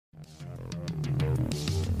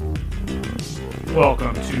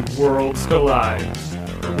Welcome to Worlds Collide,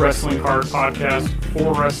 a wrestling card podcast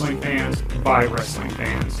for wrestling fans by wrestling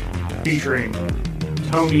fans, featuring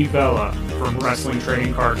Tony Vella from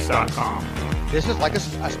WrestlingTradingCards.com. This is like a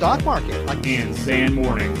stock market. And Zan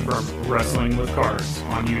Morning from Wrestling with Cards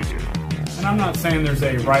on YouTube. And I'm not saying there's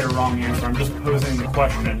a right or wrong answer, I'm just posing the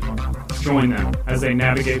question. Join them as they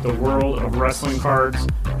navigate the world of wrestling cards,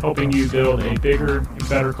 helping you build a bigger and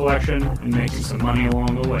better collection and making some money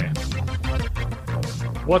along the way.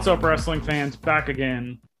 What's up, wrestling fans? Back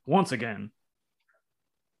again, once again.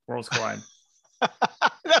 Worlds Collide.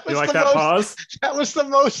 You like that pause? That was the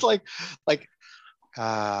most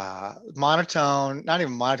monotone. Not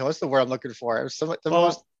even monotone. What's the word I'm looking for? It was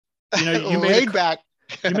most. You laid back.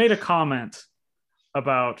 You made a comment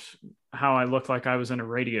about how I looked like I was in a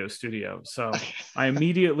radio studio, so I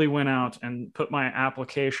immediately went out and put my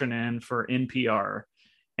application in for NPR.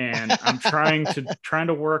 And I'm trying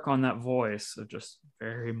to work on that voice of just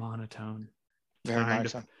very monotone.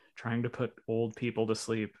 Trying to put old people to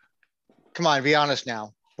sleep. Come on, be honest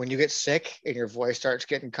now. When you get sick and your voice starts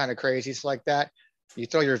getting kind of crazy, it's like that, you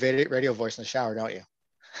throw your radio voice in the shower, don't you?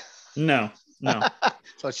 No.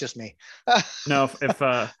 So it's just me. No, if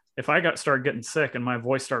I started getting sick and my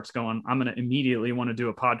voice starts going, I'm going to immediately want to do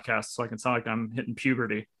a podcast so I can sound like I'm hitting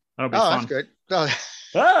puberty. That'll be fun. That's good.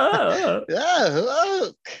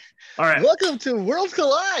 All right. Welcome to Worlds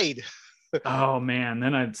Collide. Oh man,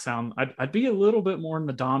 then I'd be a little bit more in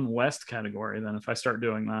the Don West category than if I start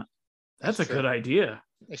doing that. That's a good idea.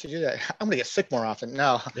 I should do that. I'm gonna get sick more often.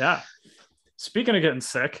 No. Yeah. Speaking of getting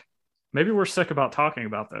sick, maybe we're sick about talking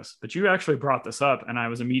about this, but you actually brought this up and I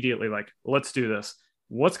was immediately like, let's do this.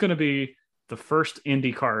 What's going to be the first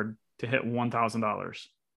indie card to hit $1,000?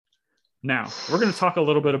 Now, we're going to talk a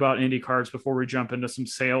little bit about indie cards before we jump into some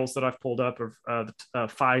sales that I've pulled up of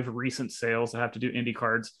 5 recent sales that have to do indie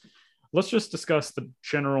cards. Let's just discuss the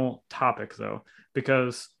general topic, though,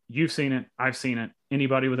 because you've seen it, I've seen it,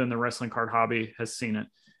 anybody within the wrestling card hobby has seen it.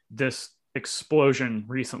 This explosion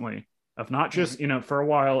recently of not just, for a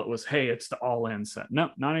while it was, hey, it's the all-in set. No,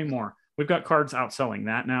 not anymore. We've got cards outselling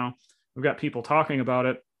that now. We've got people talking about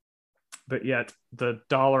it, but yet the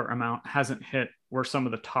dollar amount hasn't hit where some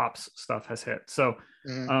of the tops stuff has hit. So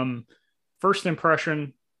first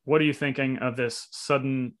impression, what are you thinking of this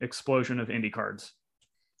sudden explosion of indie cards?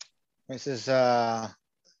 This is a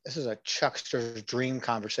Chuckster's dream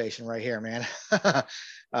conversation right here, man.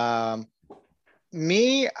 I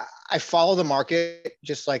follow the market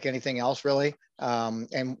just like anything else, really.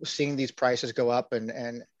 And seeing these prices go up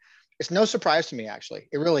and it's no surprise to me, actually.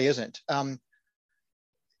 It really isn't.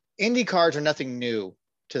 Indie cards are nothing new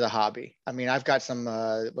to the hobby. I mean, I've got some,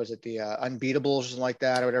 the Unbeatables or something like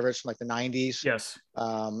that, or whatever. It's from like the 90s. Yes.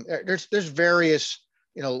 There's various,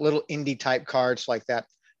 little indie type cards like that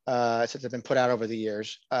that have been put out over the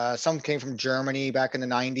years. Some came from Germany back in the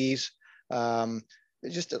 90s.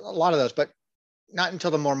 Just a lot of those, but not until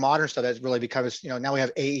the more modern stuff that's really becomes, now we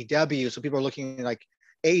have AEW. So people are looking like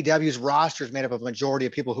AEW's roster is made up of a majority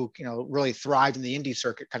of people who, really thrived in the indie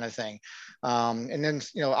circuit kind of thing. And then,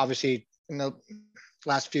 obviously in the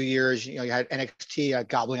last few years, you had NXT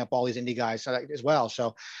gobbling up all these indie guys as well.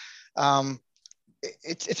 So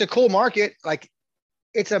it's a cool market. Like,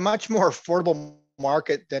 it's a much more affordable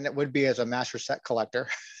market than it would be as a master set collector.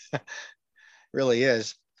 Really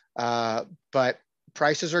is. But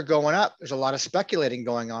prices are going up. There's a lot of speculating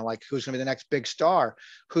going on, like who's going to be the next big star,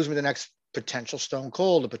 who's going to be the next potential Stone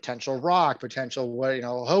Cold, a potential Rock, potential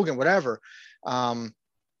Hogan, whatever.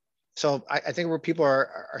 So I think where people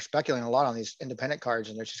are speculating a lot on these independent cards,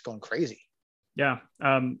 and they're just going crazy. Yeah.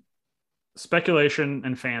 Speculation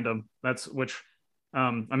and fandom.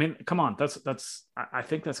 Come on. I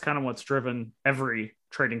think that's kind of what's driven every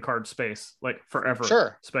trading card space, like forever.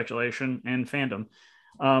 Sure. Speculation and fandom.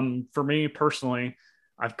 For me personally,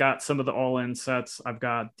 I've got some of the all-in sets. I've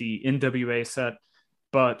got the NWA set,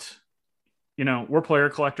 but we're player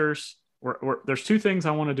collectors. There's 2 things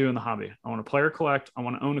I want to do in the hobby. I want to player collect. I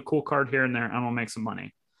want to own a cool card here and there. And I want to make some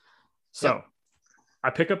money. So yep.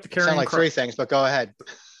 I pick up the Karrion. Sound like 3 things, but go ahead.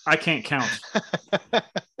 I can't count.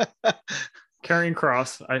 Karrion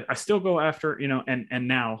Kross. I still go after, and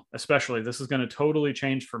now especially this is going to totally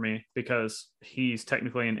change for me because he's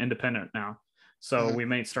technically an independent now. So we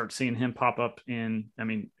may start seeing him pop up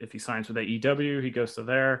if he signs with AEW, he goes to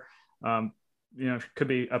there. Could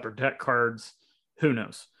be upper deck cards. Who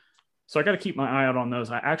knows? So I got to keep my eye out on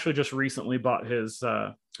those. I actually just recently bought his,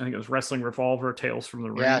 I think it was Wrestling Revolver, Tales from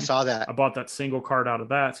the Ring. Yeah, I saw that. I bought that single card out of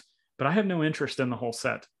that, but I have no interest in the whole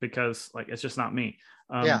set because it's just not me.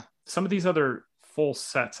 Some of these other full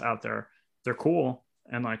sets out there, they're cool.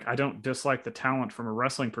 And I don't dislike the talent from a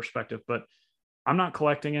wrestling perspective, but I'm not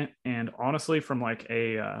collecting it. And honestly, from like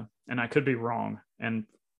and I could be wrong. And,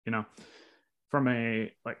 you know, from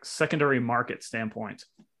a like secondary market standpoint,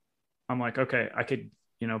 I'm like, okay, I could,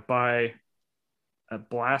 buy a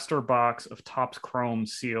blaster box of Topps Chrome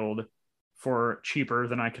sealed for cheaper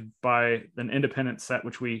than I could buy an independent set,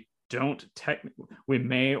 which we don't we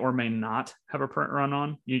may or may not have a print run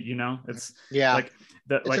on. It's Yeah. like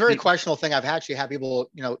that. It's like a very questionable thing. I've actually had people,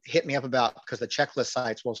 hit me up about, because the checklist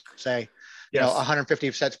sites will say, yes.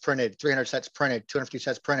 150 sets printed, 300 sets printed, 250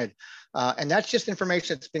 sets printed. And that's just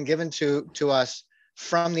information that's been given to us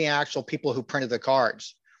from the actual people who printed the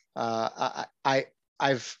cards.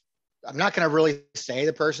 I'm not going to really say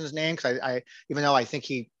the person's name, because I even though I think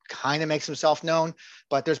he kind of makes himself known,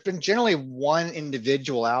 but there's been generally one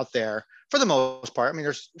individual out there for the most part. I mean,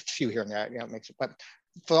 there's a few here and there, makes it, but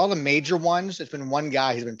for all the major ones, it's been one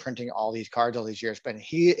guy who's been printing all these cards all these years, but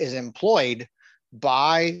he is employed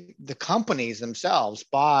by the companies themselves,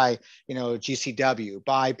 by, GCW,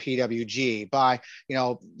 by PWG, by,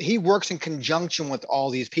 he works in conjunction with all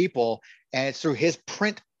these people, and it's through his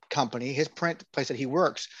print company, his print place that he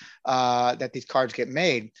works, that these cards get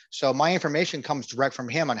made. So my information comes direct from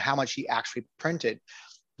him on how much he actually printed.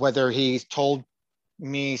 Whether he's told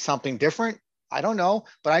me something different, I don't know,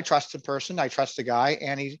 but I trust the person, I trust the guy,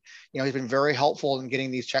 and he's been very helpful in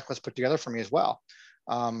getting these checklists put together for me as well.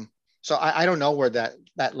 So I don't know where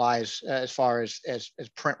that lies as far as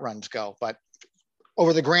print runs go, but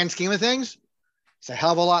over the grand scheme of things, it's a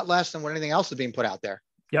hell of a lot less than what anything else is being put out there.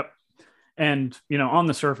 Yep. And, on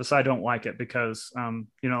the surface, I don't like it because,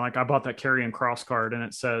 like I bought that Karrion Kross card and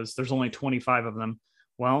it says there's only 25 of them.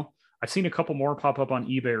 Well, I've seen a couple more pop up on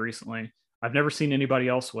eBay recently. I've never seen anybody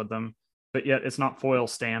else with them, but yet it's not foil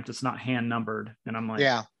stamped. It's not hand numbered. And I'm like,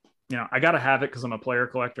 yeah, I got to have it because I'm a player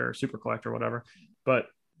collector, super collector, whatever. But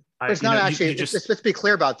it's not actually, let's be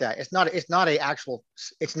clear about that. It's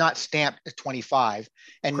not stamped as 25,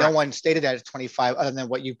 and correct. No one stated that it's 25 other than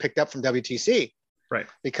what you picked up from WTC. Right.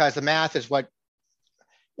 Because the math is what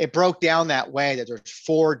it broke down that way, that there's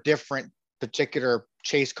 4 different particular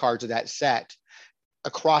chase cards of that set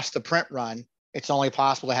across the print run. It's only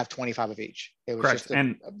possible to have 25 of each. It was correct.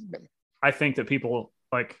 And I think that people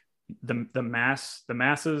like the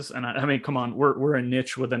masses, and I mean, come on, we're a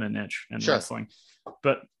niche within a niche in sure. wrestling,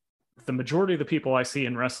 but the majority of the people I see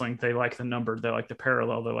in wrestling, they like the numbered, they like the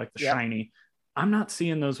parallel, they like the yep. shiny. I'm not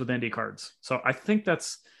seeing those with indie cards. So I think that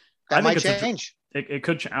might change. It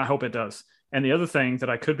could. I hope it does. And the other thing that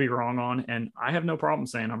I could be wrong on, and I have no problem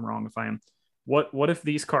saying I'm wrong if I am, what if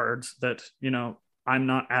these cards that, I'm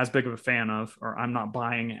not as big of a fan of, or I'm not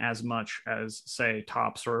buying as much as, say,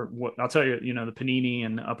 Topps, or what I'll tell you, the Panini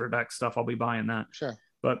and the Upper Deck stuff, I'll be buying that. Sure.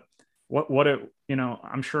 But what it,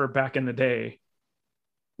 I'm sure back in the day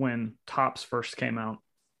when Topps first came out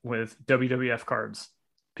with WWF cards,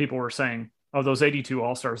 people were saying, oh, those 82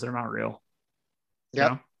 All-Stars, they're not real.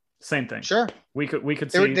 Yeah. Same thing. Sure. We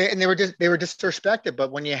could see. They were disrespected.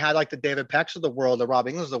 But when you had like the David Pecks of the world, the Rob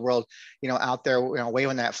Englands of the world, out there,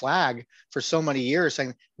 waving that flag for so many years,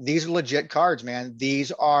 saying these are legit cards, man.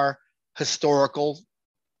 These are historical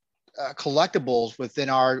collectibles within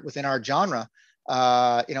our genre.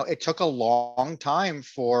 It took a long time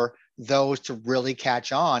for those to really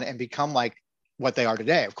catch on and become like what they are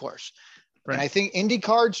today, of course. Right. And I think indie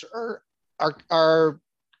cards are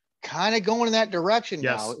kind of going in that direction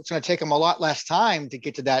yes. now. It's going to take them a lot less time to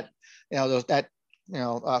get to that, that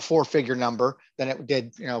 4-figure number than it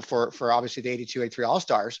did, for obviously the 82, 83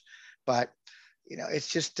 All-Stars. But, it's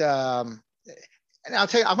just, and I'll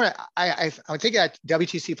tell you, I'm going to think that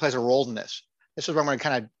WTC plays a role in this. This is where I'm going to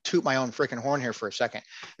kind of toot my own freaking horn here for a second.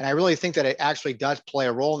 And I really think that it actually does play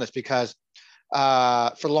a role in this because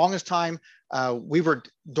for the longest time, we were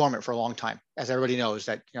dormant for a long time, as everybody knows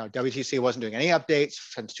that, WTC wasn't doing any updates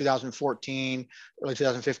since 2014, early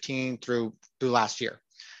 2015 through last year.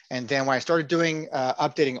 And then when I started doing,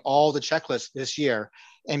 updating all the checklists this year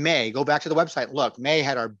in May, go back to the website, look, May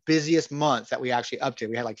had our busiest month that we actually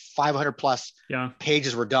updated. We had like 500 plus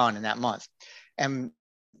pages were done in that month. And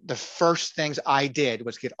the first things I did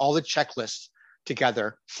was get all the checklists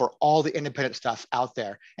together for all the independent stuff out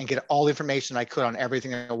there and get all the information I could on everything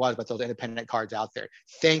there was about those independent cards out there.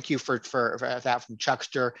 Thank you for that from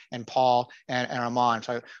Chuckster and Paul and Armand,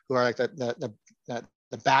 who are like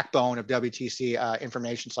the backbone of WTC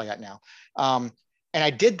information like that now. And I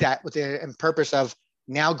did that with the purpose of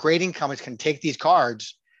now grading companies can take these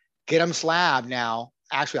cards, get them slabbed now,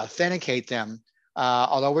 actually authenticate them.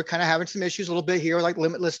 Although we're kind of having some issues a little bit here, like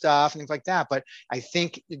limitless stuff and things like that. But I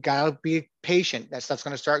think you gotta be patient. That stuff's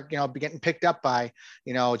going to start, be getting picked up by,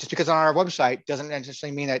 just because on our website doesn't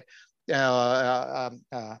necessarily mean that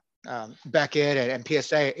Beckett and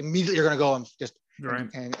PSA, immediately you're going to go and just Right.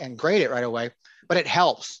 and grade it right away. But it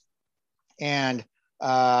helps, and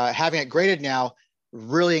having it graded now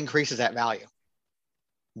really increases that value.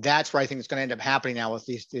 That's where I think it's going to end up happening now with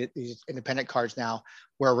these independent cards now,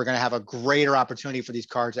 where we're going to have a greater opportunity for these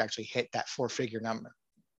cards to actually hit that 4-figure number.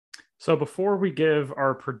 So before we give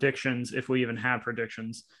our predictions, if we even have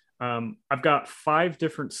predictions, I've got 5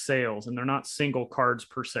 different sales, and they're not single cards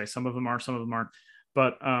per se. Some of them are, some of them aren't.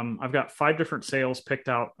 But I've got 5 different sales picked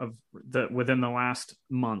out of within the last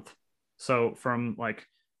month. So from like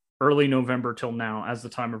early November till now, as the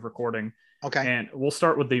time of recording. Okay. And we'll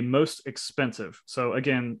start with the most expensive. So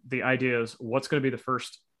again, the idea is what's going to be the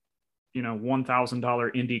first,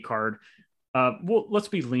 $1,000 indie card. Well, let's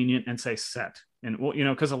be lenient and say set. And well,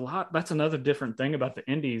 because that's another different thing about the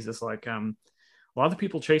indies is like a lot of the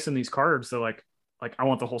people chasing these cards, they're like I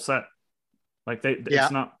want the whole set. Like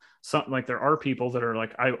it's not something like there are people that are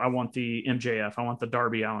like, I want the MJF, I want the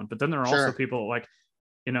Darby Allin. But then there are also people like,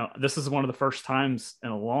 this is one of the first times in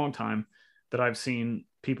a long time that I've seen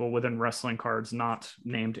people within wrestling cards not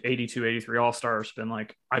named 82, 83 All-Stars been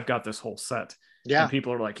like, I've got this whole set. Yeah. And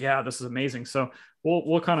people are like, yeah, this is amazing. So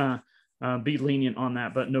we'll kind of be lenient on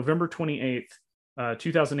that. But November 28th,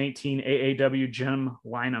 2018 AAW Jim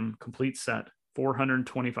Lynam complete set,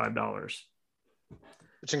 $425.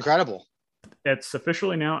 It's incredible. It's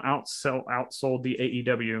officially now outsold the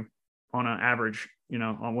AEW on an average,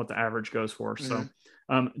 on what the average goes for. Mm-hmm. So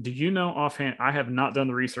do you know offhand, I have not done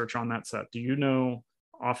the research on that set. Do you know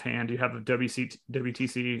offhand, do you have a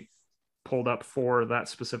WTC pulled up for that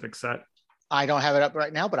specific set? I don't have it up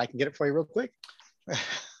right now, but I can get it for you real quick.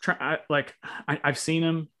 I've seen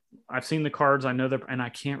them. I've seen the cards. I know that, and I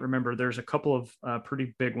can't remember. There's a couple of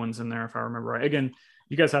pretty big ones in there, if I remember right. Again,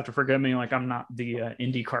 you guys have to forgive me. Like I'm not the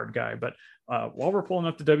indie card guy, but while we're pulling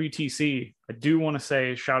up the WTC, I do want to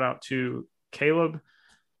say shout out to Caleb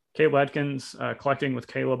Atkins, Collecting with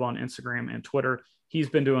Caleb on Instagram and Twitter. He's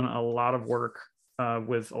been doing a lot of work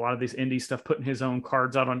with a lot of these indie stuff, putting his own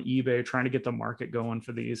cards out on eBay, trying to get the market going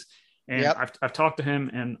for these. And I've talked to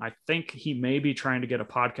him, and I think he may be trying to get a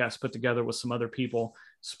podcast put together with some other people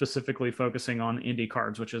specifically focusing on indie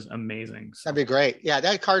cards, which is amazing. So. That'd be great. Yeah,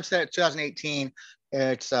 that card set 2018.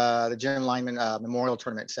 It's the Jim Lynam Memorial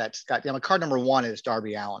Tournament set. It's got card number 1 is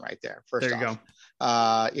Darby Allin right there. First there you off.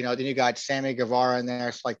 go. Then you got Sammy Guevara in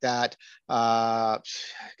there, stuff like that. God,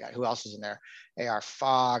 who else is in there? AR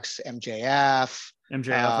Fox, MJF.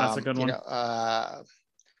 That's a good one.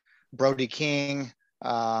 Brody King,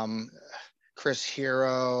 Chris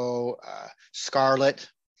Hero, Scarlett.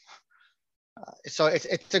 So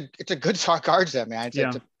it's a good stock cards there, man.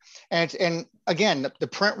 And again, the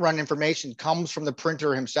print run information comes from the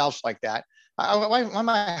printer himself, like that. Why am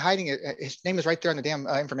I hiding it? His name is right there in the damn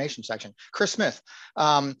information section. Chris Smith.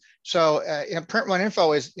 Print run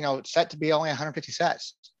info is set to be only 150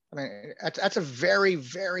 sets. I mean, that's a very,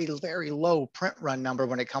 very, very low print run number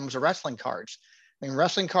when it comes to wrestling cards. I mean,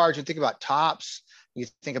 wrestling cards, you think about Topps, you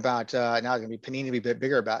think about now it's going to be Panini to be a bit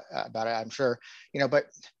bigger about it, I'm sure, but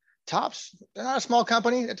Topps, they're not a small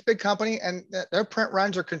company, it's a big company, and their print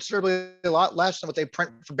runs are considerably a lot less than what they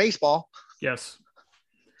print for baseball. Yes.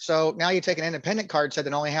 So now you take an independent card set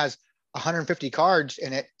that only has 150 cards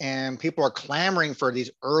in it, and people are clamoring for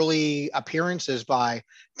these early appearances by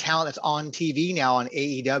talent that's on TV now on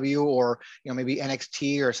AEW or maybe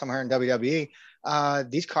NXT or somewhere in WWE.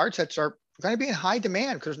 These card sets are going to be in high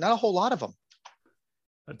demand because there's not a whole lot of them.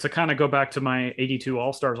 To kind of go back to my 82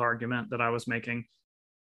 All-Stars argument that I was making,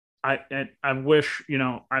 I wish,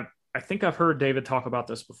 I think I've heard David talk about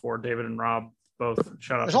this before. David and Rob both,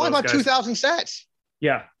 shout out. There's only about 2,000 sets.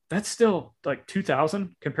 Yeah, that's still like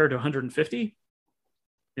 2,000 compared to 150.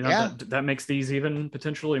 That makes these even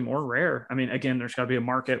potentially more rare. I mean, again, there's got to be a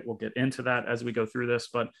market. We'll get into that as we go through this,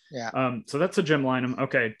 but so that's a Jim Lynam.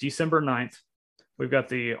 Okay, December 9th. We've got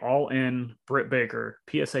the all-in Britt Baker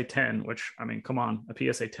PSA 10, which, I mean, come on,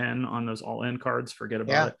 a PSA 10 on those all-in cards, forget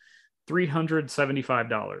about it.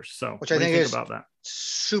 $375. So which I think is about that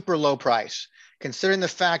super low price, considering the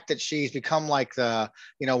fact that she's become like the,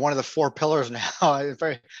 one of the 4 pillars now of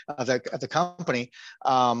the company.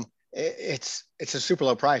 It's a super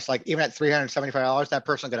low price. Like even at $375, that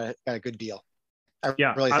person got a good deal. I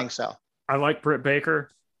really think so. I like Britt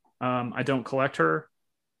Baker. I don't collect her.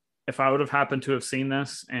 If I would have happened to have seen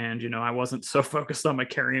this and, I wasn't so focused on my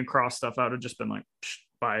Karrion Kross stuff, I would have just been like,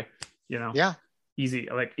 bye, easy.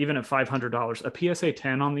 Like even at $500, a PSA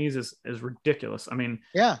 10 on these is ridiculous. I mean,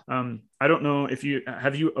 I don't know if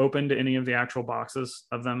have you opened any of the actual boxes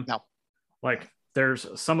of them? No. Like there's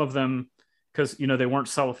some of them, because, they weren't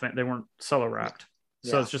cellophane, they weren't cello wrapped.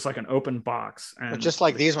 So Yeah. it's just like an open box. But And just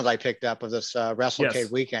like these ones I picked up of this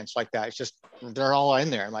WrestleCade weekends like that. It's just, they're all in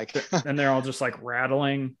there. I'm like, and they're all just like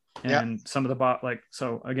rattling. yeah. And some of the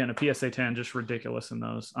so again, a PSA 10, just ridiculous in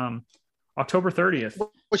those. October 30th.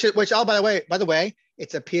 Which by the way,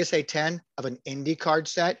 it's a PSA 10 of an Indy card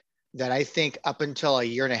set that I think up until a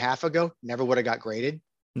year and a half ago never would have got graded.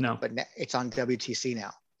 No, but it's on WTC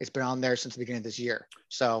now. It's been on there since the beginning of this year.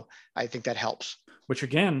 So I think that helps. Which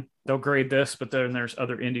again, they'll grade this, but then there's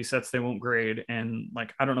other Indy sets they won't grade. And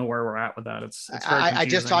like, I don't know where we're at with that. It's very I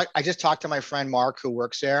just talked to my friend Mark, who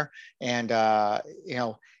works there, and you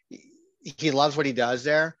know, he loves what he does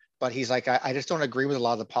there, but he's like, I just don't agree with a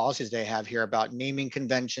lot of the policies they have here about naming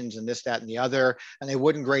conventions and this, that, and the other. And they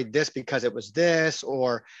wouldn't grade this because it was this,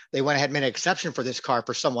 or they went ahead and made an exception for this car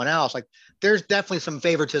for someone else. Like, there's definitely some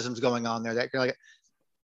favoritisms going on there that you're like,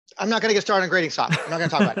 I'm not going to get started on grading stock. I'm not going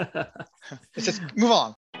to talk about it. Let's just move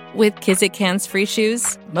on. With Kizik Hands Free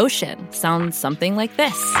Shoes, motion sounds something like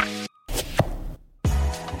this.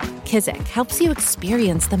 Kizik helps you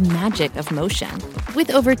experience the magic of motion.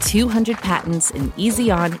 With over 200 patents and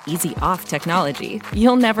easy-on, easy-off technology,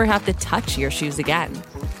 you'll never have to touch your shoes again.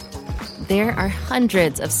 There are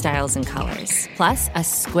hundreds of styles and colors, plus a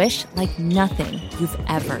squish like nothing you've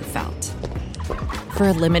ever felt. For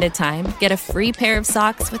a limited time, get a free pair of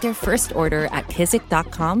socks with your first order at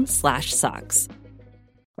kizik.com/socks.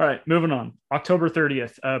 All right, moving on. October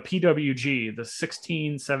 30th, PWG, the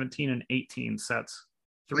 16, 17, and 18 sets,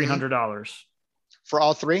 $300. For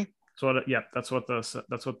all three? So that's what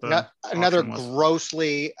the another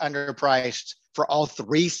grossly underpriced for all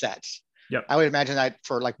three sets. Yep. I would imagine that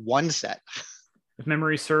for like one set. If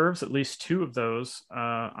memory serves, at least two of those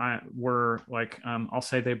were like, I'll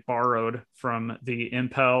say they borrowed from the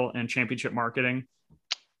Impel and Championship Marketing.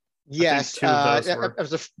 Yes, it was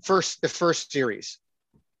the first series.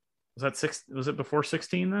 Was that six? Was it before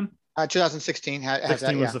 16 then? 2016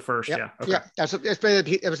 16 was the first. Yep. Yeah. Okay. Yeah.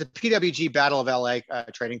 It was the PWG Battle of LA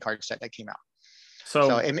trading card set that came out.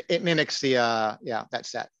 So it mimics the that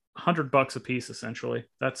set. $100 a piece essentially.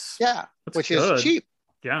 That's which good. Is cheap.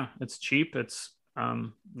 Yeah, it's cheap. It's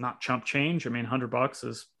not chump change. I mean, $100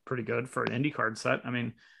 is pretty good for an Indy card set. I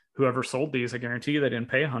mean, whoever sold these, I guarantee you they didn't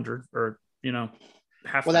pay 100 or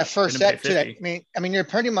half. Well, that first set too. I mean, you're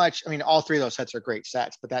pretty much. I mean, all three of those sets are great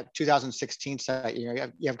sets, but that 2016 set,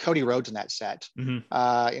 you have Cody Rhodes in that set.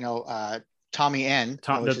 Mm-hmm. Tommy N,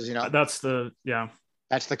 which is that's the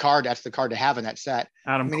card. That's the card to have in that set.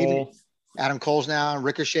 Cole. Adam Cole's now.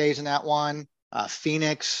 Ricochet's in that one.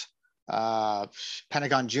 Phoenix,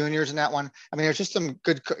 Pentagon Junior's in that one. I mean, there's just some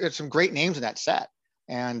great names in that set,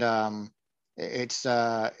 and it's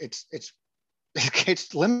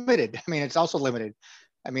limited. I mean, it's also limited.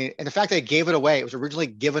 I mean, and the fact they gave it away, it was originally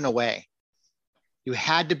given away. You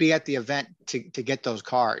had to be at the event to get those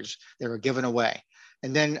cards. They were given away.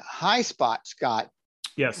 And then High Spots got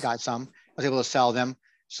some. I was able to sell them.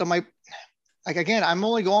 So again, I'm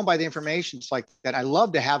only going by the information. It's like that. I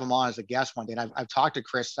love to have him on as a guest one day. And I've talked to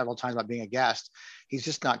Chris several times about being a guest. He's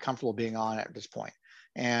just not comfortable being on at this point.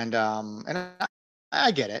 And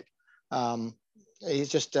I get it. He's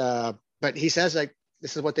just, but he says like,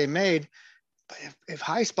 this is what they made. But if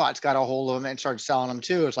High Spots got a hold of them and started selling them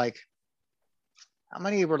too, it's like, how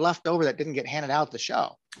many were left over that didn't get handed out at the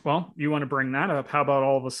show? Well, you want to bring that up. How about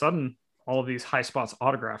all of a sudden, all of these High Spots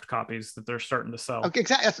autographed copies that they're starting to sell? Okay,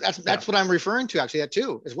 exactly. That's what I'm referring to actually, that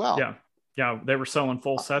too, as well. Yeah. Yeah. They were selling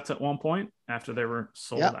full sets at one point after they were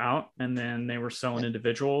sold out. And then they were selling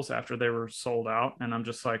individuals after they were sold out. And I'm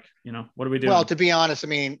just like, what do we do? Well, to be honest, I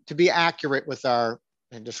mean, to be accurate with our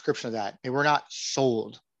description of that, they were not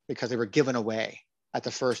sold because they were given away at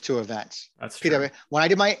the first two events. That's true. When I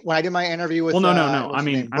did my interview with no. I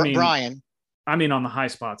mean Brian. I mean on the High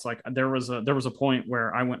Spots, like there was a point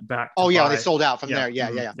where I went back. They sold out from there.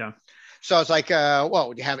 Yeah. So it's like,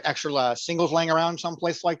 do you have extra singles laying around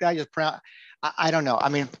someplace like that? You just print out. I don't know. I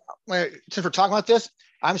mean, since we're talking about this,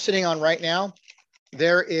 I'm sitting on right now.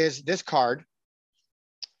 There is this card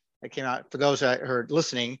that came out for those that are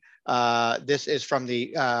listening. This is from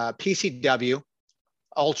the PCW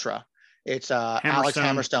Ultra. It's Alex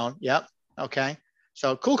Hammerstone. Yep. Okay.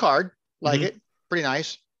 So cool card. Like it. Pretty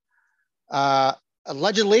nice.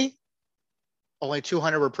 Allegedly, only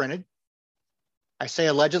 200 were printed. I say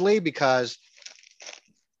allegedly because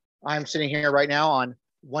I'm sitting here right now on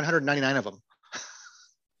 199 of them.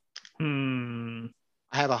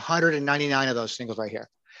 I have 199 of those singles right here.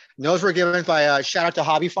 And those were given by shout out to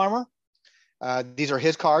Hobby Farmer. These are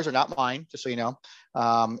his cards, are not mine, just so you know.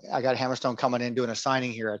 I got Hammerstone coming in doing a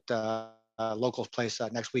signing here at Locals Place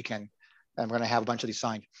next weekend. I'm going to have a bunch of these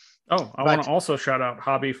signed. Oh, I want to also shout out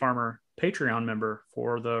Hobby Farmer Patreon member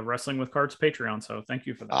for the Wrestling with Cards Patreon. So thank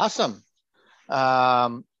you for that. Awesome.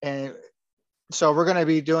 And so we're going to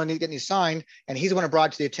be getting these signed, and he's the one who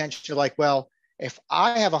brought to the attention like, well, if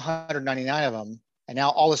I have 199 of them and now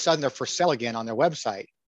all of a sudden they're for sale again on their website,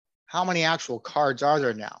 how many actual cards are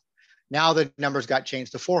there now? Now the numbers got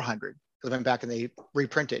changed to 400 because they went back and they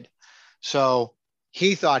reprinted. So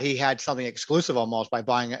he thought he had something exclusive almost by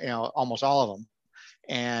buying, almost all of them.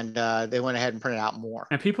 And they went ahead and printed out more.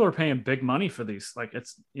 And people are paying big money for these. Like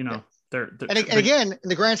it's, they're and again, in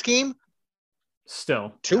the grand scheme,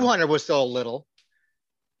 still 200 was still a little.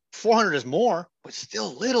 400 is more, but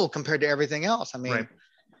still little compared to everything else. I mean, right.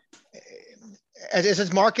 As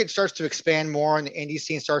this market starts to expand more and the indie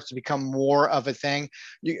scene starts to become more of a thing,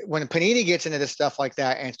 when Panini gets into this stuff like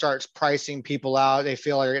that and starts pricing people out, they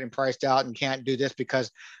feel like they're getting priced out and can't do this because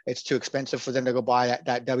it's too expensive for them to go buy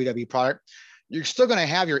that WWE product. You're still going to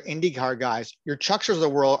have your indie card guys, your Chucksters of the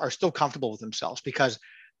world are still comfortable with themselves because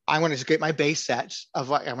I'm going to get my base sets of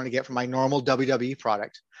what I'm going to get from my normal WWE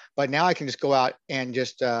product. But now I can just go out and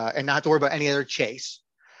just and not have to worry about any other chase.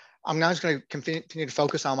 I'm now just going to continue to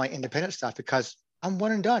focus on my independent stuff because I'm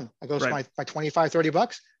one and done. I go to my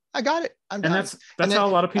 $25-$30. I got it. I'm done. And that's how a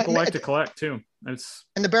lot of people like to collect too. And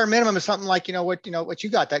the bare minimum is something like, what you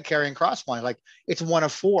got, that carrying cross one, like it's one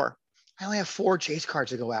of 4. I only have 4 chase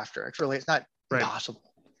cards to go after. It's not impossible.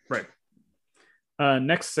 Right.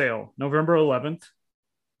 Next sale, November 11th,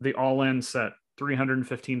 the all-in set,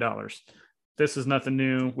 $315. This is nothing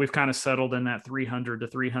new. We've kind of settled in that $300 to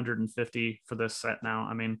 $350 for this set now.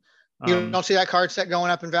 I mean, you don't see that card set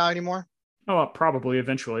going up in value anymore? Oh, probably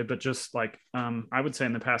eventually, but just like I would say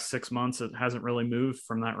in the past 6 months, it hasn't really moved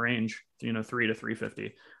from that range, $3 to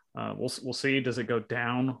 $350. We'll see. Does it go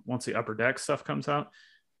down once the Upper Deck stuff comes out?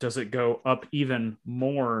 Does it go up even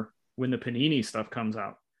more when the Panini stuff comes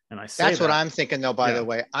out? And that's what I'm thinking, though. By the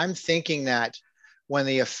way, I'm thinking that when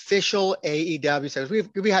the official AEW says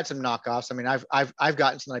we had some knockoffs. I mean, I've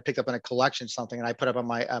gotten something I picked up in a collection, something, and I put up on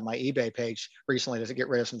my eBay page recently to get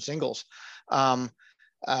rid of some singles.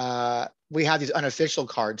 We have these unofficial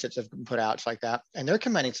cards that have been put out like that, and they're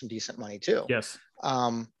commanding some decent money too. Yes.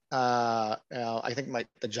 I think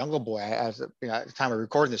the Jungle Boy, at the time of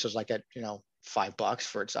recording this, was like at $5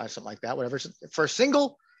 for it, something like that, whatever, for a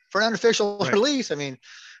single, for an unofficial release. I mean,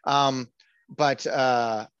 but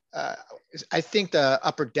I think the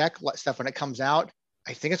Upper Deck stuff, when it comes out,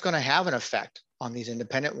 I think it's going to have an effect on these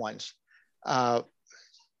independent ones. Part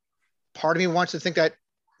of me wants to think that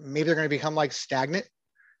maybe they're going to become like stagnant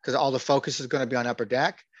because all the focus is going to be on Upper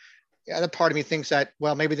Deck. The other part of me thinks that,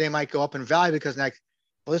 well, maybe they might go up in value because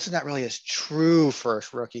this is not really his true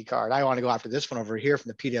first rookie card. I want to go after this one over here from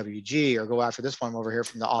the PWG, or go after this one over here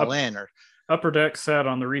from the All In. Or Upper Deck said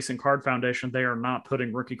on the recent Card Foundation, they are not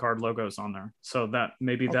putting rookie card logos on there. So that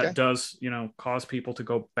maybe that does, cause people to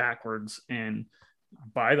go backwards and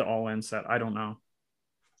buy the All In set. I don't know.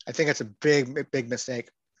 I think it's a big, big mistake.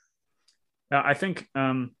 I think,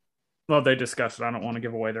 they discussed it. I don't want to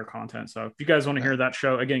give away their content. So if you guys want to hear that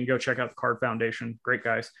show, again, go check out the Card Foundation. Great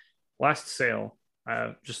guys. Last sale,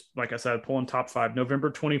 just like I said, pulling top 5,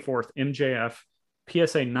 November 24th, MJF,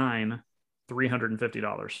 PSA 9,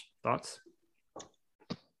 $350. Thoughts?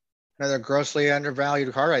 Another grossly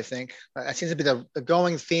undervalued card, I think. That seems to be the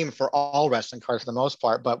going theme for all wrestling cards for the most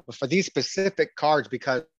part. But for these specific cards,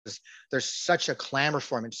 because there's such a clamor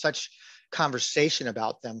for them and such conversation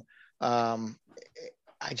about them,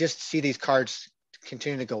 I just see these cards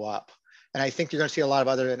continue to go up. And I think you're going to see a lot of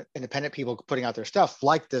other independent people putting out their stuff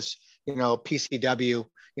like this, PCW,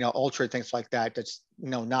 Ultra, things like that. That's,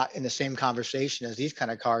 not in the same conversation as these kind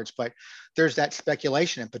of cards, but there's that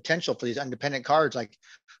speculation and potential for these independent cards. Like,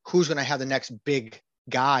 who's going to have the next big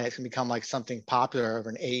guy that's going to become like something popular over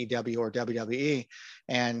an AEW or WWE?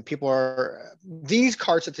 And these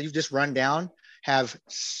cards that you've just run down have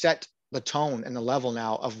set the tone and the level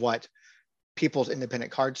now of what people's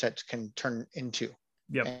independent card sets can turn into.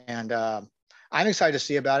 Yep. And I'm excited to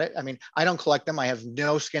see about it. I mean, I don't collect them. I have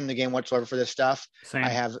no skin in the game whatsoever for this stuff. Same. I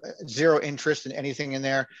have zero interest in anything in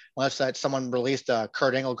there unless that someone released a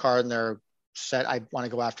Kurt Angle card in their set. I want to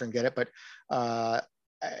go after and get it, but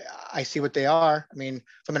I see what they are. I mean,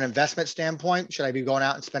 from an investment standpoint, should I be going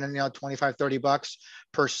out and spending, $25-$30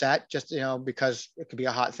 per set just, because it could be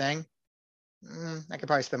a hot thing? I could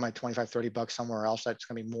probably spend my $25-$30 somewhere else. That's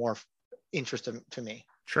going to be more interesting to me.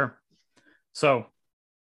 Sure. So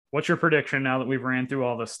what's your prediction now that we've ran through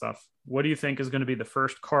all this stuff? What do you think is going to be the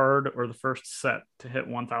first card or the first set to hit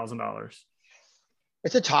 $1,000?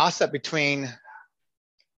 It's a toss up between,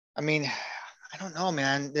 I don't know,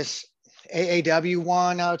 man. AAW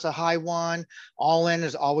one, now it's a high one. All In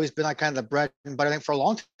has always been like kind of the bread and butter. I think for a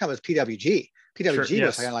long time it was PWG. PWG Sure, yes.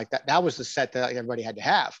 was kind of like that. That was the set that everybody had to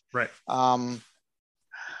have. Right.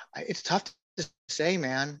 It's tough to say,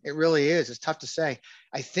 man. It really is. It's tough to say.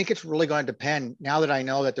 I think it's really going to depend. Now that I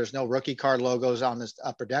know that there's no rookie card logos on this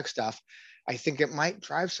Upper Deck stuff, I think it might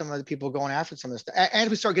drive some of the people going after some of this stuff. And if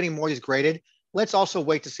we start getting more of these graded, let's also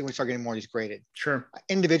wait to see when we start getting more of these graded. Sure.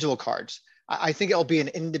 Individual cards. I think it'll be an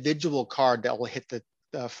individual card that will hit the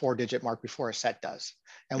 4-digit mark before a set does.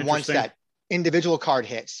 And once that individual card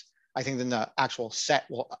hits, I think then the actual set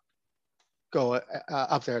will go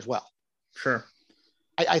up there as well. Sure.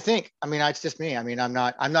 I think, I mean, it's just me. I mean, I'm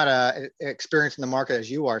not experienced in the market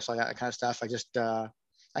as you are. So that kind of stuff. I just, I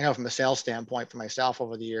know from a sales standpoint for myself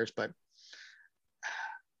over the years, but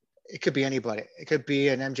it could be anybody. It could be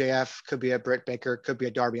an MJF, could be a Britt Baker, could be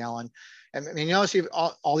a Darby Allin. I mean, you know, see,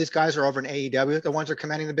 all these guys are over in AEW, the ones that are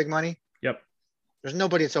commanding the big money. Yep. There's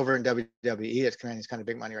nobody that's over in WWE that's commanding this kind of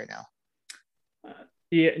big money right now.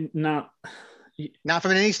 Yeah, not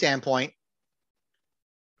from any standpoint.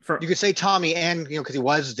 You could say Tommy, and you know, because he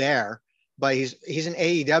was there, but he's in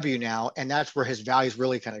AEW now, and that's where his values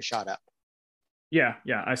really kind of shot up. Yeah,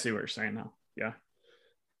 I see what you're saying now. Yeah.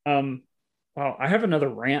 Well, I have another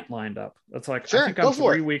rant lined up. That's like, sure, I think I'm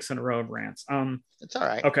 3 weeks in a row of rants. It's all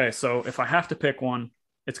right. Okay, so if I have to pick one,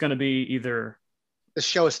 it's going to be either. This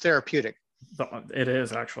show is therapeutic. It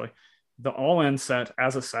is actually the All In set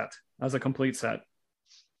as a complete set.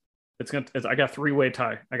 I got 3-way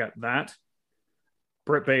tie. I got that,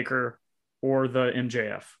 Britt Baker, or the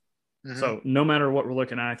MJF. Mm-hmm. So no matter what we're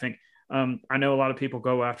looking at, I think I know a lot of people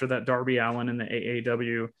go after that Darby Allin in the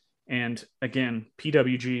AAW. And again,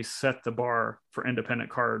 PWG set the bar for independent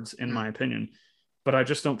cards, in my opinion. But I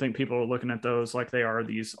just don't think people are looking at those like they are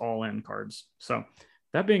these all-in cards. So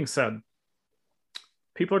that being said,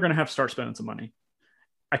 people are going to have to start spending some money.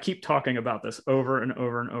 I keep talking about this over and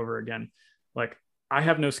over and over again. Like, I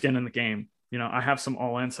have no skin in the game. You know, I have some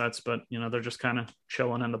all-in sets, but, you know, they're just kind of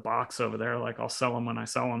chilling in the box over there. Like, I'll sell them when I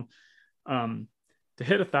sell them. To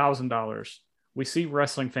hit $1,000, we see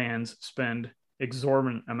wrestling fans spend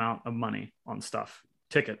exorbitant amount of money on stuff,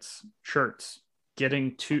 tickets, shirts,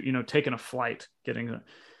 getting to, you know, taking a flight, getting a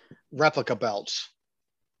replica belts.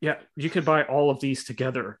 Yeah. You could buy all of these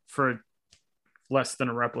together for less than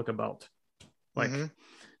a replica belt. Like,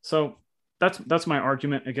 so that's my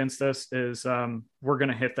argument against this is, we're going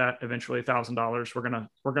to hit that eventually $1,000.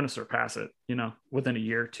 We're going to surpass it, you know, within a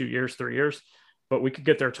year, 2 years, 3 years, but we could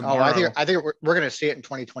get there tomorrow. Oh, I think we're going to see it in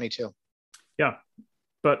 2022. Yeah.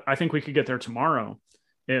 But I think we could get there tomorrow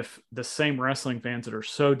if the same wrestling fans that are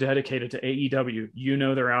so dedicated to AEW, you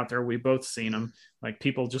know, they're out there. We've both seen them. Like,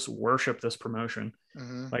 people just worship this promotion.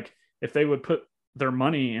 Like, if they would put their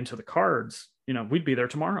money into the cards, you know, we'd be there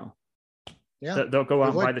tomorrow. Yeah, they'll go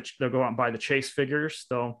out and buy the Chase figures.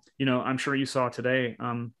 They'll, you know, I'm sure you saw today,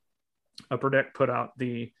 Upper Deck put out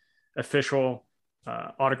the official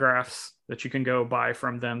autographs that you can go buy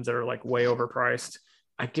from them that are like way overpriced.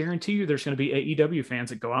 I guarantee you there's going to be AEW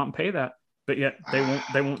fans that go out and pay that, but yet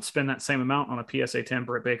they won't spend that same amount on a PSA 10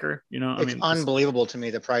 Britt Baker. You know, it's unbelievable to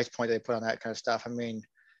me, the price point they put on that kind of stuff. I mean,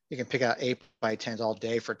 you can pick out 8x10s all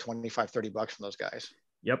day for $25-30 from those guys.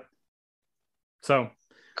 Yep. So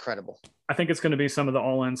incredible. I think it's going to be some of the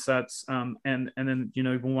all-in sets. And then, you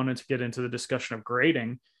know, we wanted to get into the discussion of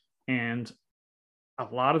grading, and a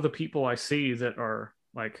lot of the people I see that are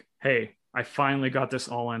like, hey, I finally got this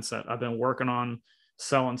all-in set. I've been working on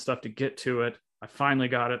selling stuff to get to it. I finally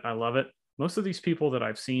got it. I love it. Most of these people that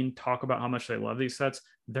I've seen talk about how much they love these sets,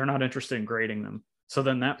 they're not interested in grading them. So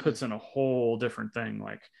then that puts in a whole different thing.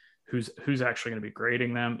 Like, who's actually going to be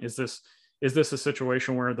grading them? Is this a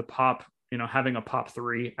situation where the pop, you know, having a pop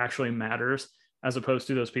 3 actually matters, as opposed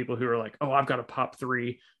to those people who are like, oh, I've got a pop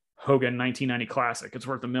 3 Hogan 1990 classic. It's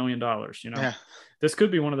worth $1 million. You know, This could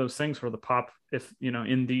be one of those things where the pop, if, you know,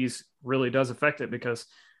 in these really does affect it, because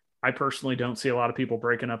I personally don't see a lot of people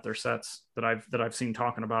breaking up their sets that I've seen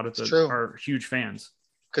talking about it that are huge fans.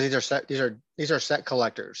 Because these are set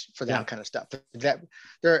collectors for that kind of stuff.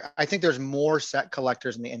 I think there's more set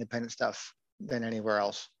collectors in the independent stuff than anywhere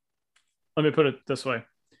else. Let me put it this way: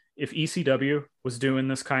 if ECW was doing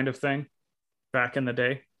this kind of thing back in the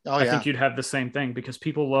day, I think you'd have the same thing, because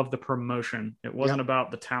people love the promotion. It wasn't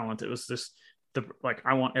about the talent. It was just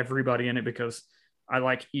I want everybody in it because I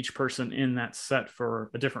like each person in that set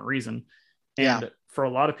for a different reason. And for a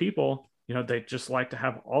lot of people, you know, they just like to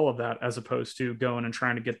have all of that, as opposed to going and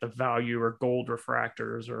trying to get the value or gold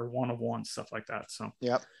refractors or one-of-one stuff like that. So,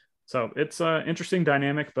 so it's an interesting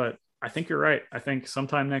dynamic, but I think you're right. I think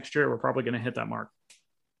sometime next year, we're probably going to hit that mark.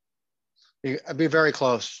 I'd be very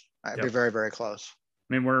close. It'd be very, very close.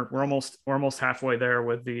 I mean, we're almost halfway there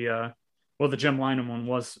with the the Jim Lynam one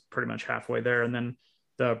was pretty much halfway there, and then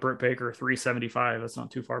the Britt Baker 375. That's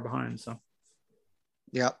not too far behind. So,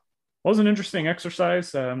 yeah, was an interesting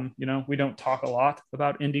exercise. We don't talk a lot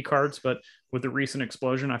about Indy cards, but with the recent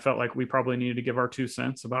explosion, I felt like we probably needed to give our 2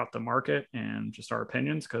 cents about the market and just our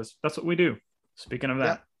opinions, because that's what we do. Speaking of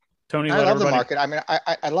that, Tony, I love the market. I mean,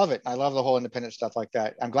 I love it. I love the whole independent stuff like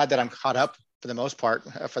that. I'm glad that I'm caught up for the most part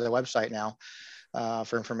for the website now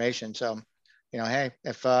for information. So, hey,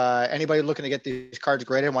 if anybody looking to get these cards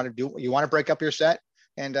graded, you want to break up your set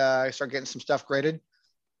and start getting some stuff graded,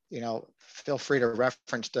 feel free to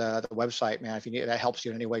reference the website, man. If you need, that helps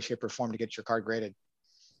you in any way, shape, or form to get your card graded.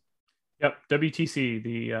 Yep, WTC,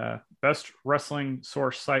 the best wrestling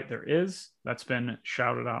source site there is. That's been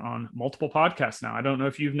shouted out on multiple podcasts now. I don't know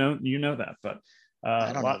if you know that, but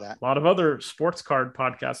I don't know that. A lot of other sports card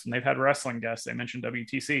podcasts, and they've had wrestling guests. They mentioned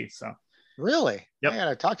WTC. So really, yep, I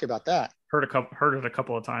gotta talk to you about that. Heard it a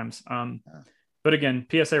couple of times. But again,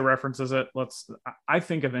 PSA references it. I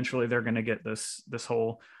think eventually they're going to get this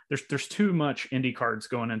whole. There's too much indie cards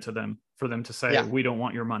going into them for them to say we don't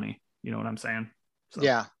want your money. You know what I'm saying? So.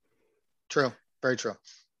 Yeah. True. Very true.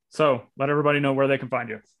 So let everybody know where they can find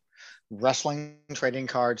you.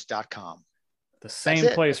 WrestlingTradingCards.com. The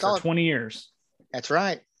same place for 20 years. That's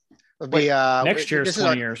right. Next year's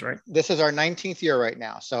 20 years, right? This is our 19th year right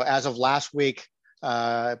now. So as of last week,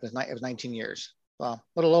 it was 19 years. Well, a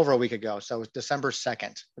little over a week ago. So it was December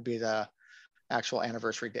 2nd would be the actual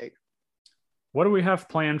anniversary date. What do we have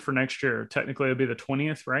planned for next year? Technically, it'll be the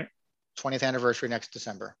 20th, right? 20th anniversary next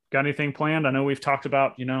December. Got anything planned? I know we've talked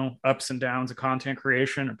about, ups and downs of content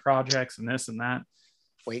creation and projects and this and that.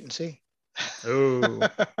 Wait and see. Oh,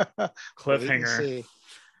 cliffhanger.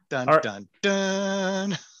 Dun, right. Dun,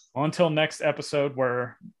 dun. Well, until next episode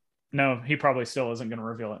no, he probably still isn't going to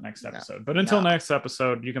reveal it next episode. But until next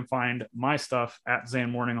episode, you can find my stuff at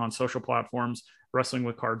Zan Morning on social platforms, Wrestling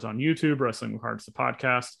with Cards on YouTube, Wrestling with Cards, the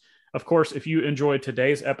podcast. Of course, if you enjoyed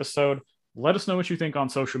today's episode, let us know what you think on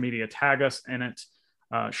social media. Tag us in it.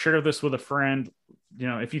 Share this with a friend.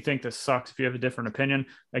 If you think this sucks, if you have a different opinion.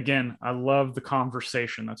 Again, I love the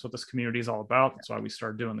conversation. That's what this community is all about. That's why we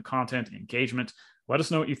started doing the content, engagement. Let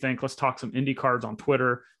us know what you think. Let's talk some indie cards on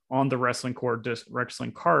Twitter, on the Wrestling Card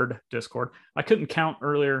Discord. I couldn't count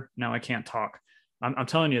earlier. Now I can't talk. I'm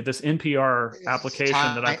telling you, this NPR application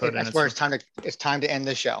that I put in. That's where it's time to end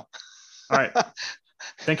the show. All right.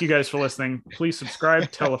 Thank you guys for listening. Please subscribe,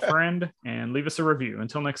 tell a friend, and leave us a review.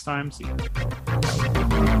 Until next time, see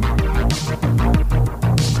you.